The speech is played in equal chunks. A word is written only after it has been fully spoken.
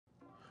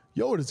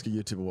Yo, what is good,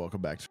 YouTube, and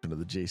welcome back to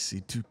another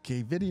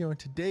JC2K video. In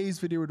today's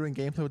video, we're doing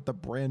gameplay with the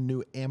brand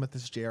new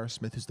Amethyst J.R.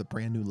 Smith, who's the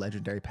brand new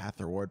legendary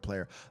Path Reward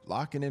player,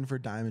 locking in for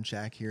Diamond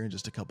Shack here in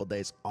just a couple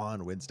days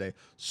on Wednesday.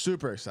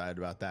 Super excited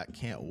about that,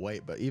 can't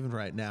wait. But even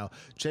right now,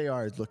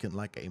 JR is looking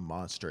like a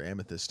monster.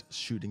 Amethyst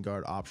shooting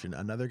guard option,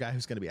 another guy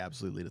who's going to be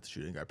absolutely elite at the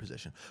shooting guard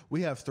position.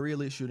 We have 3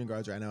 elite shooting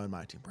guards right now in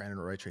my team: Brandon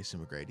Roy, Tracy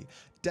McGrady,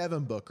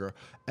 Devin Booker,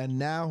 and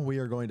now we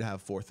are going to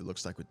have 4th, it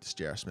looks like, with this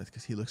J.R. Smith,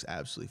 because he looks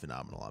absolutely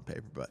phenomenal on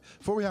paper. But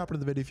before we hop into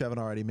the video, if you haven't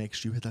already, make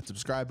sure you hit that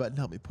subscribe button,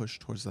 help me push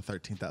towards the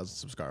 13,000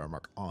 subscriber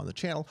mark on the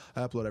channel.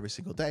 I upload every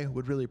single day.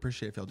 Would really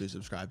appreciate if y'all do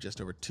subscribe. Just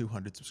over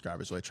 200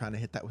 subscribers away, trying to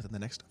hit that within the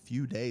next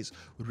few days.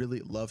 Would really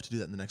love to do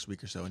that in the next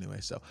week or so anyway.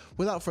 So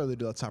without further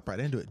ado, let's hop right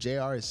into it.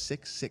 JR is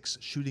 6'6",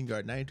 shooting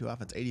guard, 92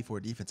 offense, 84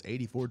 defense,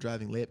 84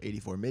 driving layup,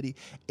 84 midi,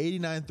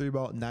 89 3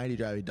 ball, 90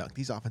 driving dunk.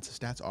 These offensive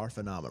stats are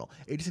phenomenal.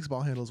 86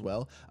 ball handle as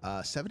well,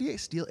 78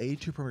 steal,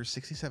 82 perimeter,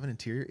 67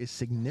 interior is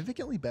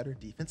significantly better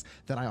defense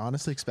than I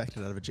honestly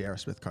expected out of a J.R.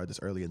 Smith card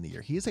this early in the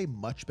year. He is a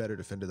much better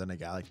defender than a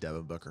guy like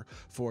Devin Booker,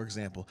 for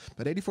example.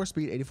 But 84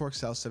 speed, 84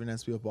 excel, 79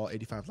 speed with ball,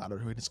 85 lateral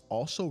movement is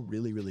also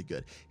really, really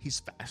good. He's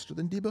faster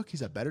than D-Book.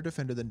 He's a better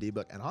defender than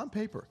D-Book. And on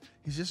paper,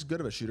 he's just as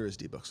good of a shooter as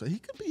D-Book. So he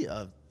could be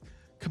a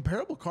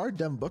comparable card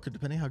Devin Booker,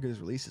 depending how good his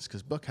release is,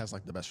 because Book has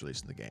like the best release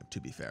in the game, to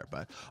be fair.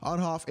 But on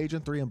Hoff,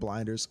 Agent 3 and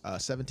Blinders,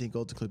 17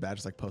 golds include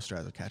badges like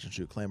Posterizer, Catch and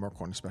Shoot, Claymore,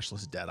 Corner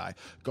Specialist, Deadeye,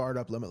 Guard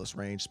Up, Limitless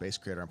Range, Space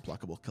Creator,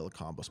 Unpluckable, Killer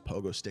Combos,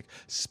 Pogo Stick,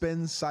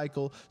 Spin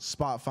Cycle,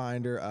 Spot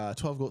Finder,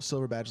 12 gold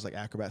silver badges like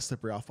Acrobat,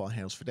 Slippery Off Ball, and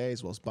Handles for Days,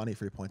 as well as Bunny,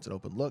 Free Points and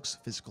Open Looks,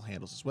 Physical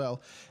Handles as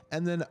well.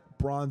 And then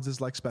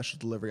bronzes like Special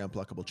Delivery,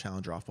 Unpluckable,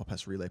 Challenger, Off Ball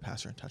Pass, Relay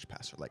Passer, and Touch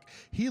Passer. Like,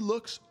 he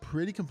looks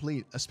pretty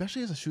complete,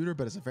 especially as a shooter,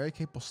 but as a very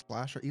capable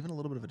slasher, even a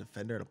little bit of a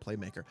defender and a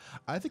playmaker.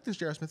 I think this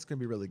J.R. Smith is going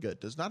to be really good.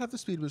 Does not have the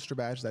speed booster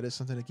badge. That is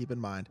something to keep in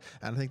mind.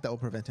 And I think that will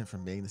prevent him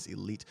from being this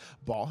elite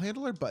ball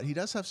handler, but he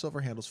does have silver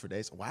handles for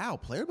days. Wow,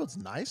 player build's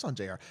nice on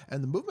JR.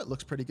 And the movement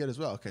looks pretty good as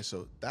well. Okay,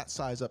 so that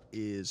size up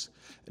is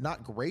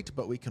not great,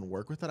 but we can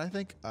work with it, I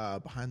think.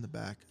 Behind the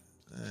back,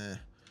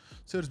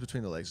 see what his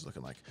between the legs is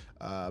looking like.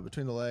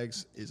 Between the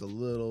legs is a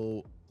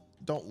little...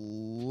 Don't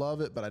love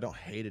it, but I don't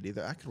hate it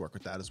either. I could work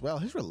with that as well.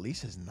 His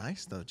release is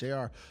nice though.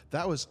 JR,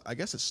 that was, I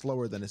guess it's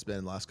slower than it's been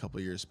in the last couple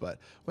of years, but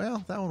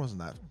well, that one wasn't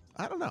that.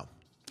 I don't know.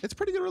 It's a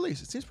pretty good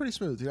release. It seems pretty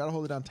smooth. You got to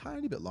hold it down a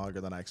tiny bit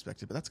longer than I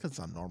expected, but that's because it's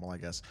not normal, I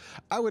guess.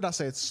 I would not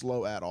say it's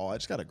slow at all. I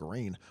just got a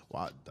green.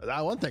 Well,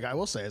 one thing I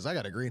will say is I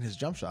got a green his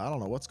jump shot. I don't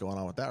know what's going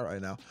on with that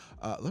right now.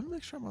 Let me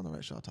make sure I'm on the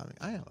right shot timing.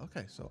 I am.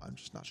 Okay, so I'm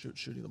just not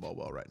shooting the ball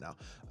well right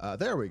now.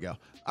 There we go.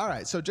 All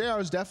right, so JR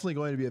is definitely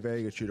going to be a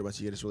very good shooter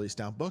once you get his release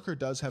down. Booker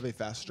does have a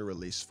faster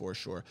release for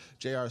sure.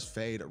 JR's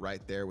fade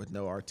right there with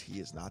no RT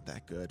is not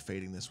that good.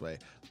 Fading this way,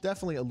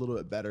 definitely a little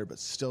bit better, but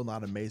still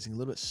not amazing. A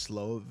little bit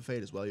slow of a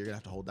fade as well. You're going to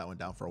have to hold that one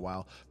down for a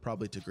while,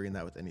 probably to green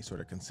that with any sort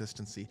of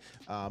consistency.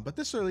 But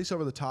this release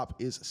over the top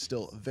is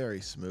still very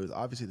smooth.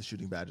 Obviously, the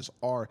shooting badges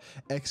are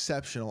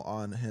exceptional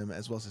on him,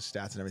 as well as his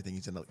stats and everything.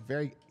 He's a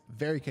very,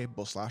 very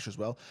capable slasher as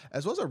well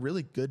as a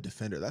really good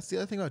defender. That's the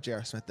other thing about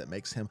J.R. Smith that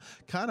makes him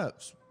kind of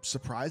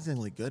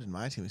surprisingly good in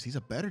my team. Is he's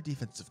a better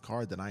defensive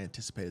card than I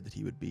anticipated that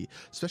he would be,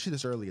 especially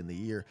this early in the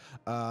year.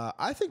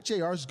 I think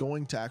JR is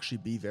going to actually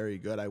be very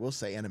good. I will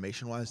say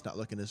animation wise, not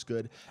looking as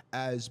good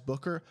as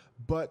Booker,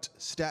 but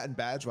stat and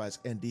badge wise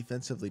and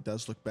defensively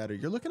does look better.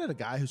 You're looking at a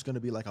guy who's going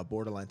to be like a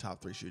borderline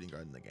top 3 shooting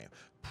guard in the game,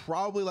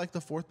 probably like the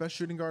 4th best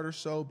shooting guard or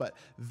so, but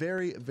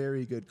very,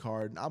 very good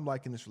card. I'm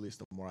liking this release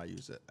the more I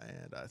use it,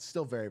 and it's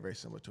still very, very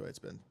similar to what it's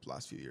been the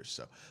last few years.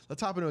 So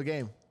let's hop into a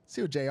game,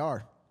 see what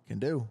JR can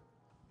do.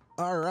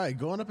 All right,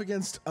 going up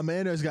against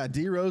Amanda's got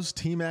D-Rose,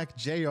 T-Mac,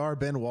 JR,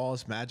 Ben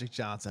Wallace, Magic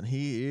Johnson.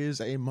 He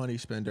is a money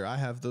spender. I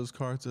have those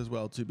cards as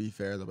well, to be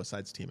fair, though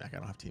besides T-Mac, I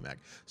don't have T-Mac.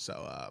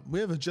 So we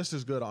have just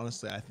as good,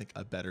 honestly, I think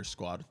a better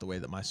squad with the way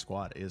that my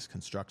squad is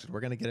constructed. We're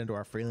going to get into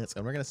our freelance,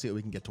 and we're going to see what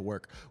we can get to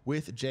work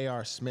with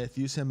J.R. Smith.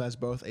 Use him as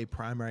both a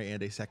primary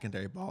and a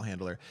secondary ball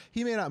handler.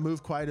 He may not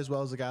move quite as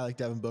well as a guy like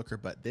Devin Booker,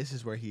 but this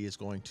is where he is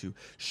going to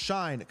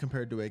shine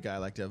compared to a guy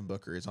like Devin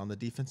Booker is on the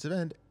defensive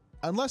end.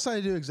 Unless I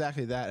do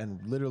exactly that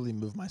and literally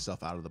move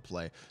myself out of the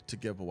play to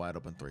give a wide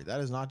open 3. That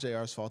is not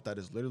JR's fault. That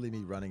is literally me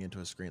running into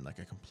a screen like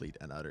a complete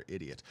and utter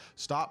idiot.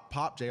 Stop,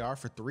 pop, JR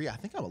for 3. I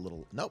think I'm a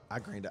little, nope, I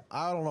greened it.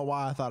 I don't know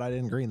why I thought I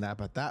didn't green that,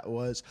 but that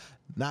was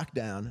knocked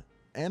down.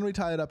 And we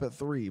tie it up at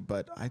 3,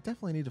 but I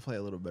definitely need to play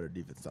a little better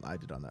defense than I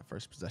did on that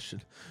first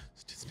possession.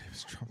 His name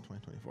is Trump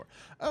 2024.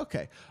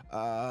 Okay.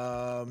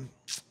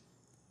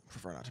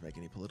 Prefer not to make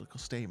any political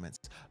statements,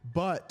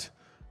 but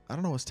I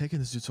don't know what's taking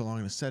this dude so long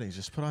in the settings.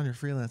 Just put on your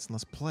freelance and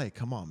let's play.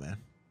 Come on, man.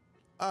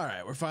 All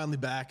right, we're finally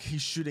back.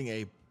 He's shooting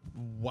a,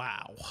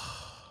 wow.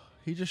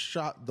 He just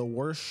shot the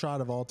worst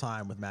shot of all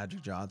time with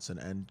Magic Johnson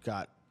and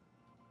got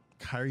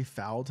Kyrie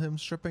fouled him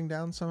stripping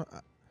down some.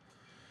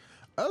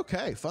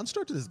 Okay, fun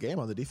start to this game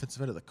on the defensive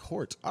end of the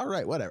court. All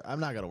right, whatever. I'm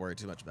not going to worry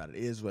too much about it.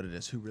 It is what it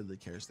is. Who really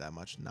cares that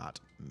much?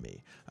 Not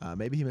me.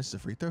 Maybe he missed a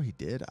free throw. He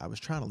did. I was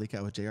trying to leak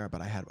out with JR, but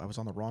I was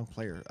on the wrong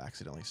player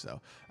accidentally. So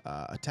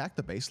attack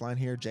the baseline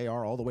here.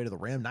 JR all the way to the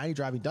rim. 90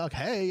 driving dunk.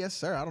 Hey, yes,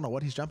 sir. I don't know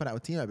what he's jumping at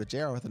with teammate, but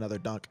JR with another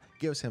dunk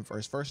gives him for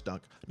his first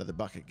dunk. Another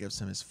bucket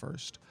gives him his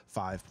first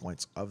 5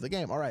 points of the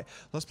game. All right,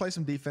 let's play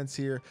some defense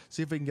here.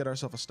 See if we can get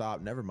ourselves a stop.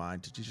 Never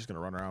mind. He's just going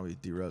to run around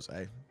with D-Rose.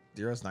 Hey.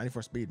 D-Rose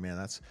 94 speed, man.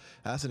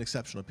 That's an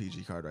exceptional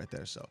PG card right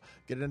there. So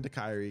get it into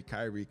Kyrie.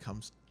 Kyrie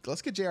comes.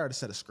 Let's get JR to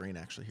set a screen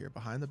actually here.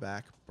 Behind the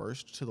back,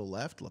 burst to the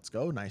left. Let's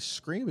go. Nice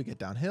screen. We get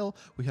downhill.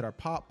 We hit our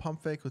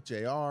pump fake with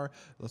JR.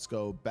 Let's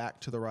go back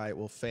to the right.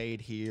 We'll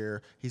fade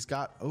here. He's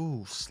got,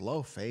 oh,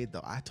 slow fade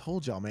though. I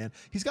told y'all, man.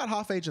 He's got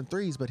half age and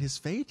threes, but his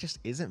fade just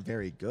isn't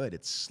very good.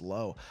 It's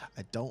slow.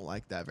 I don't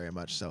like that very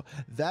much. So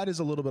that is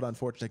a little bit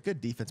unfortunate. Good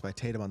defense by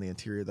Tatum on the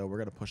interior though. We're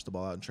going to push the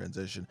ball out in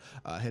transition.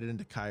 Hit it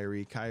into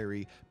Kyrie.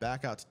 Kyrie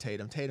back out to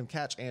Tatum. Tatum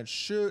catch and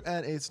shoot,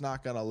 and it's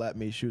not going to let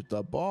me shoot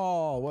the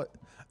ball. What?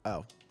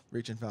 Oh.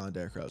 Reaching foul on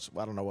Derrick Rose.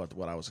 I don't know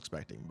what I was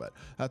expecting, but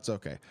that's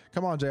okay.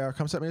 Come on, JR.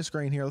 Come set me a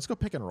screen here. Let's go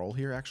pick and roll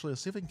here, actually. Let's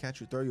see if we can catch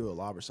you, throw you a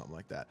lob or something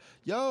like that.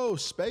 Yo,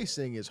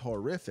 spacing is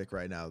horrific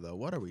right now, though.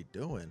 What are we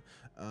doing?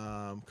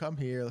 Come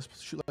here.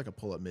 Let's shoot like a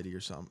pull-up midi or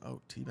something. Oh,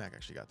 T-Mac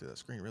actually got through that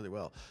screen really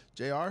well.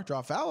 JR,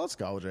 drop foul. Let's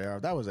go, JR.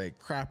 That was a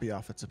crappy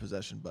offensive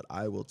possession, but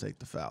I will take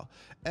the foul.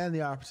 And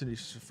the opportunity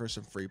for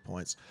some free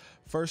points.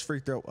 First free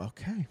throw.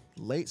 Okay.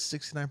 Late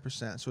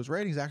 69%. So his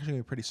rating is actually going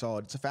to be pretty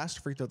solid. It's a faster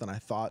free throw than I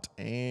thought,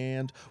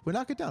 and we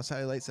knock it down. So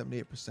late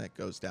 78%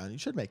 goes down. You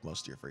should make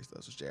most of your free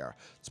throws with JR.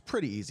 It's a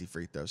pretty easy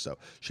free throw, so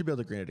should be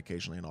able to green it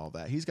occasionally and all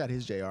that. He's got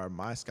his JR.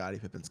 My Scottie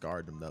Pippen's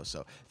guarded him, though,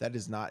 so that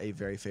is not a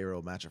very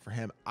favorable matchup for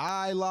him.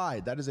 I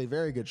lied. That is a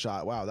very good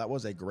shot. Wow, that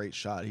was a great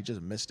shot. He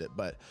just missed it,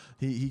 but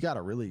he got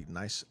a really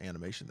nice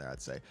animation there,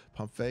 I'd say.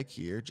 Pump fake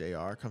here.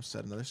 JR, come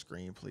set another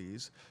screen,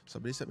 please.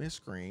 Somebody set me a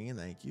screen.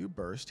 Thank you.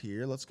 Burst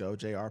here. Let's go.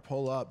 JR,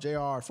 pull up.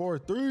 JR,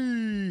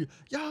 4-3.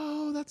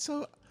 Yo, that's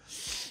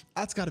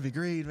got to be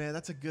green, man.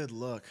 That's a good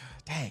look.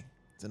 Dang.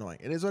 It's annoying.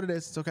 It is what it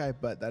is. It's okay,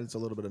 but that is a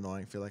little bit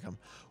annoying. I feel like I'm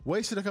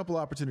wasted a couple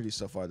opportunities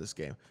so far this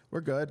game.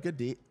 We're good. Good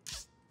D.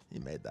 He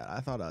made that.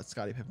 I thought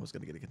Scottie Pippen was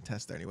going to get a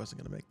contest there, and he wasn't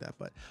going to make that.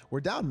 But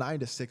we're down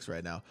 9-6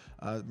 right now,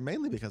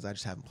 mainly because I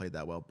just haven't played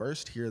that well.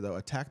 Burst here, though.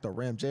 Attack the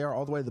rim. JR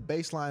all the way to the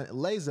baseline,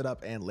 lays it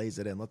up, and lays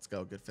it in. Let's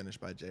go. Good finish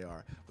by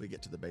JR. We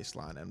get to the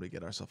baseline, and we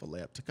get ourselves a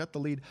layup to cut the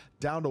lead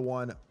down to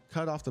 1.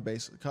 Cut off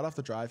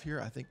the drive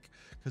here, I think,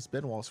 because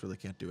Ben Wallace really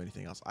can't do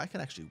anything else. I can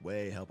actually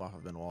way help off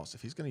of Ben Wallace.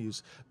 If he's going to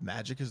use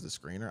Magic as the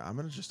screener, I'm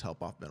going to just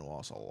help off Ben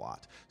Wallace a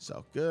lot.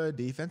 So good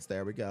defense.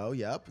 There we go.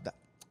 Yep.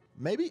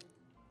 Maybe.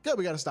 Good,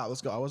 we got to stop.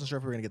 Let's go. I wasn't sure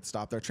if we were going to get the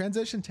stop there.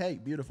 Transition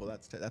take. Beautiful.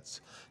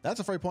 That's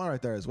a free point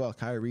right there as well.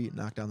 Kyrie,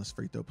 knock down this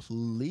free throw,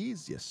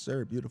 please. Yes,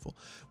 sir. Beautiful.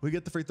 We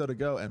get the free throw to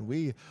go, and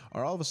we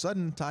are all of a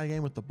sudden tie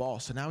game with the ball.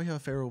 So now we have a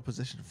favorable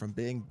position from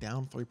being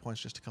down 3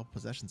 points just a couple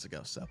possessions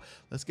ago. So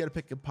let's get a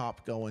pick and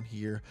pop going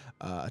here.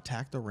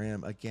 Attack the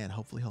rim. Again,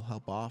 hopefully he'll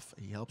help off.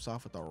 He helps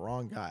off with the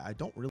wrong guy. I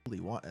don't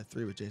really want a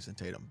 3 with Jason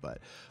Tatum, but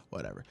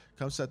whatever.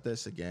 Come set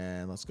this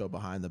again. Let's go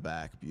behind the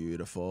back.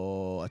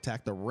 Beautiful.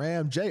 Attack the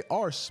rim.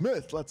 J.R.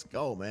 Smith. Let's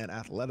go, man.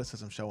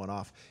 Athleticism showing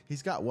off.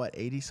 He's got what,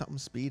 80-something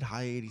speed,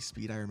 high 80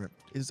 speed. I remember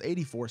it's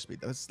 84 speed.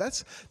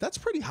 That's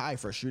pretty high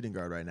for a shooting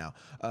guard right now.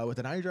 With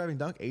a 90 driving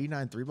dunk,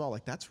 89 3 ball,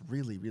 like that's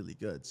really, really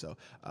good. So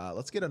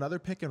let's get another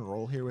pick and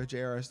roll here with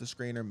JR as the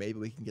screener. Maybe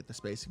we can get the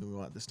spacing we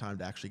want this time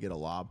to actually get a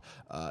lob.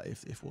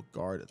 If we'll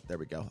guard it, there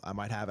we go. I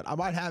might have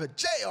it.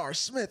 J.R.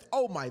 Smith.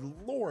 Oh my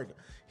Lord,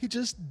 he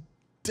just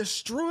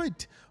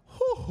destroyed.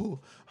 Whew.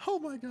 Oh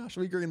my gosh,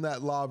 we green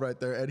that lob right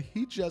there, and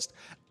he just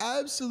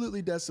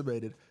absolutely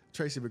decimated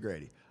Tracy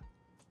McGrady.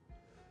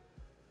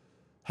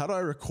 How do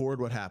I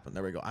record what happened?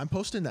 There we go. I'm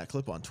posting that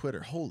clip on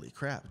Twitter. Holy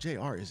crap,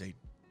 JR is a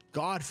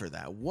god for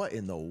that. What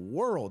in the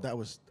world?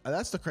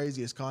 That's the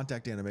craziest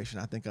contact animation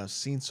I think I've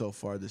seen so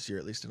far this year,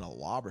 at least in a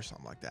lob or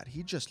something like that.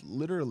 He just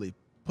literally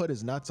put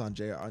his nuts on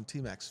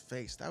T-Mac's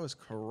face. That was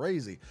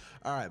crazy.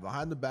 All right,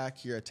 behind the back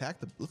here,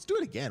 let's do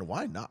it again.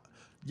 Why not?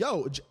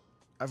 Yo,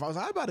 I thought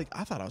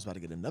I was about to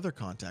get another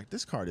contact.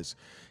 This card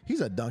he's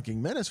a dunking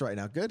menace right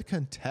now. Good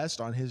contest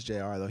on his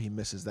JR, though he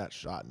misses that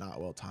shot. Not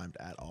well timed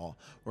at all.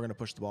 We're going to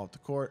push the ball up the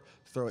court,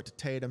 throw it to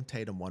Tatum.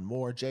 Tatum one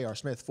more. JR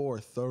Smith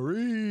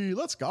 4-3.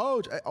 Let's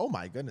go. Oh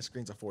my goodness,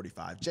 screen's a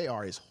 45.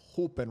 JR is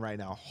hooping right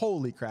now.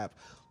 Holy crap.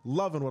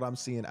 Loving what I'm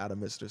seeing out of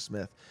Mr.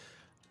 Smith.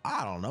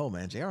 I don't know,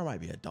 man. JR might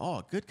be a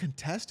dog. Good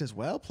contest as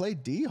well. Play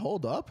D,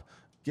 hold up,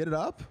 get it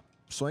up,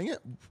 swing it.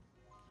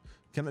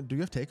 Do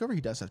you have takeover? He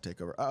does have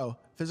takeover. Uh-oh.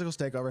 Physicals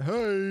takeover.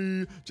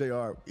 Hey,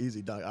 JR.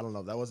 Easy dunk. I don't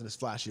know. That wasn't as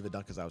flashy of a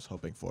dunk as I was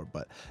hoping for,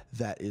 but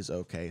that is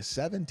okay.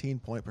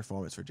 17-point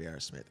performance for JR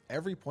Smith.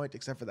 Every point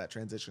except for that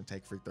transition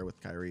take free throw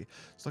with Kyrie.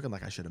 It's looking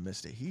like I should have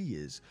missed it. He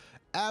is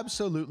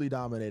absolutely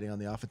dominating on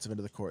the offensive end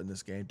of the court in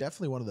this game.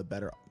 Definitely one of the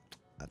better.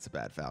 That's a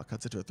bad foul.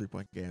 Cuts it to a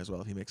 3-point game as well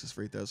if he makes his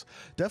free throws.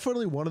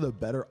 Definitely one of the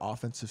better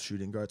offensive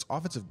shooting guards,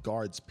 offensive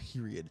guards,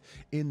 period,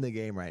 in the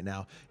game right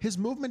now. His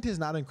movement is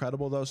not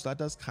incredible, though, so that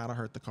does kind of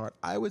hurt the card.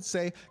 I would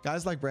say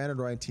guys like Brandon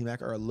Roy and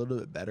T-Mac are a little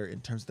bit better in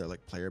terms of their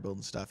like player build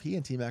and stuff. He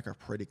and T-Mac are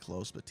pretty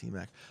close, but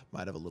T-Mac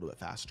might have a little bit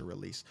faster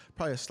release.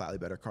 Probably a slightly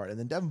better card. And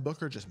then Devin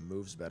Booker just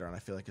moves better, and I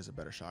feel like is a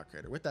better shot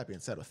creator. With that being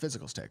said, with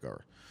physicals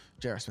takeover,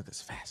 J.R. Smith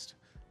is fast.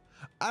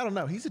 I don't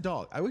know. He's a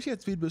dog. I wish he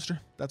had speed booster.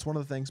 That's one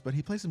of the things, but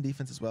he plays some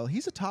defense as well.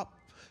 He's a top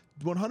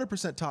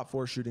 100% top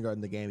 4 shooting guard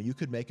in the game. You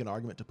could make an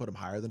argument to put him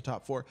higher than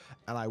top 4,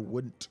 and I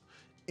wouldn't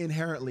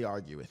inherently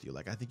argue with you.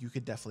 Like, I think you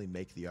could definitely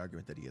make the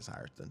argument that he is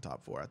higher than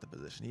top 4 at the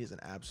position. He is an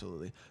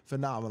absolutely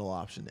phenomenal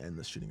option in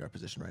the shooting guard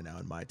position right now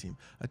in my team.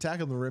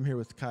 Attacking the rim here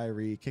with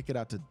Kyrie. Kick it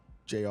out to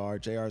JR.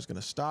 JR is going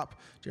to stop.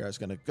 JR is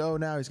going to go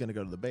now. He's going to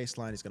go to the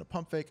baseline. He's going to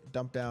pump fake,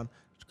 dump down.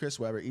 Chris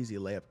Webber, easy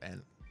layup,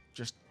 and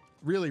just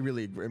really,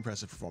 really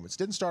impressive performance.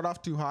 Didn't start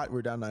off too hot. We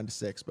were down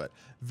 9-6, but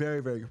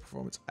very, very good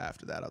performance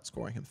after that,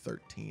 outscoring him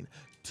 13-7.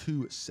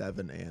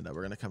 And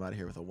we're going to come out of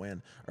here with a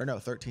win. Or no,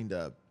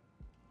 16-7.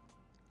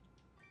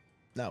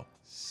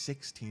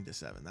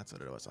 That's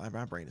what it was.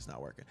 My brain is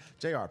not working.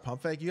 JR,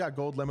 pump fake. You got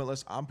gold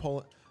limitless. I'm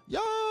pulling.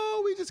 Yo,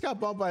 we just got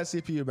bumped by a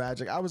CPU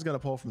magic. I was going to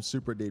pull from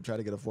super deep, try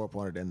to get a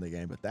 4-pointer to end the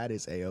game, but that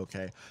is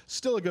A-okay.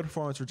 Still a good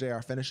performance for JR,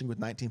 finishing with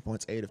 19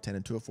 points, 8 of 10,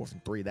 and 2 of 4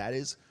 from 3. That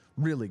is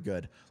really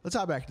good. Let's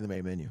hop back to the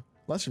main menu.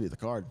 Let's review the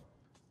card.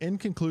 In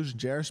conclusion,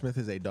 J.R. Smith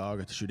is a dog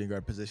at the shooting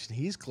guard position.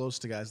 He's close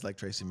to guys like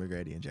Tracy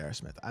McGrady and J.R.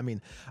 Smith. I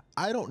mean,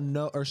 I don't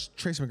know, or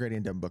Tracy McGrady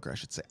and Devin Booker, I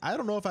should say. I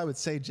don't know if I would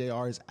say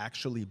J.R. is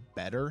actually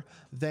better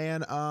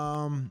than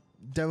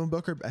Devin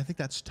Booker. I think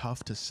that's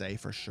tough to say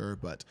for sure,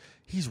 but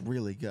he's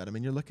really good. I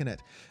mean, you're looking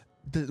at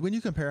when you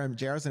compare him,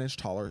 JR's an inch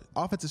taller.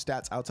 Offensive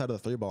stats outside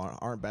of the 3-ball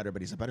aren't better,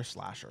 but he's a better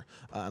slasher.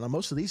 And on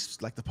most of these,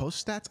 like the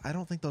post stats, I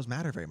don't think those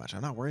matter very much.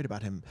 I'm not worried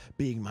about him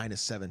being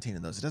minus 17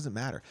 in those. It doesn't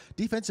matter.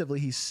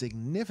 Defensively, he's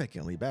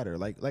significantly better,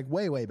 like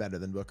way, way better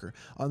than Booker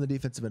on the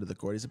defensive end of the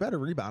court. He's a better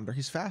rebounder.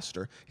 He's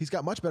faster. He's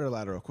got much better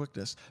lateral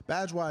quickness.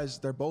 Badge-wise,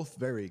 they're both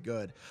very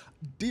good.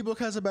 D-Book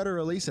has a better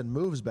release and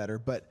moves better,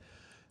 but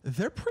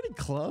they're pretty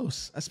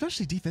close,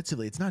 especially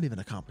defensively. It's not even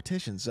a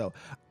competition. So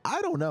I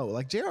don't know.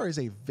 Like, JR is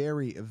a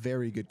very,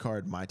 very good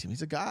card in my team.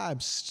 He's a guy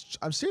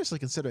I'm seriously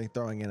considering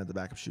throwing in at the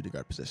backup shooting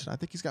guard position. I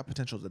think he's got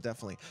potential to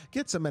definitely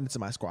get some minutes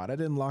in my squad. I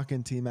didn't lock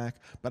in T-Mac,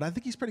 but I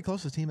think he's pretty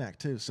close to T-Mac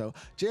too. So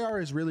JR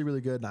is really,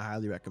 really good, and I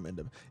highly recommend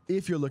him.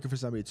 If you're looking for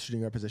somebody at shooting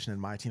guard position in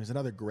my team, is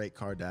another great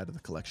card to add to the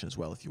collection as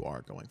well if you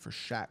are going for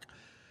Shaq.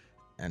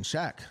 And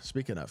Shaq,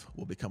 speaking of,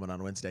 will be coming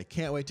on Wednesday.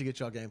 Can't wait to get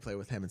y'all gameplay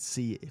with him and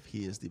see if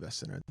he is the best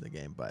center in the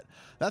game. But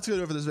that's going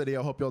to do it for this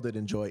video. Hope y'all did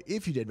enjoy.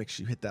 If you did, make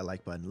sure you hit that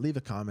like button, leave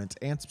a comment,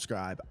 and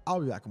subscribe. I'll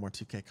be back with more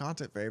 2K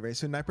content very, very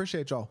soon. And I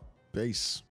appreciate y'all. Peace.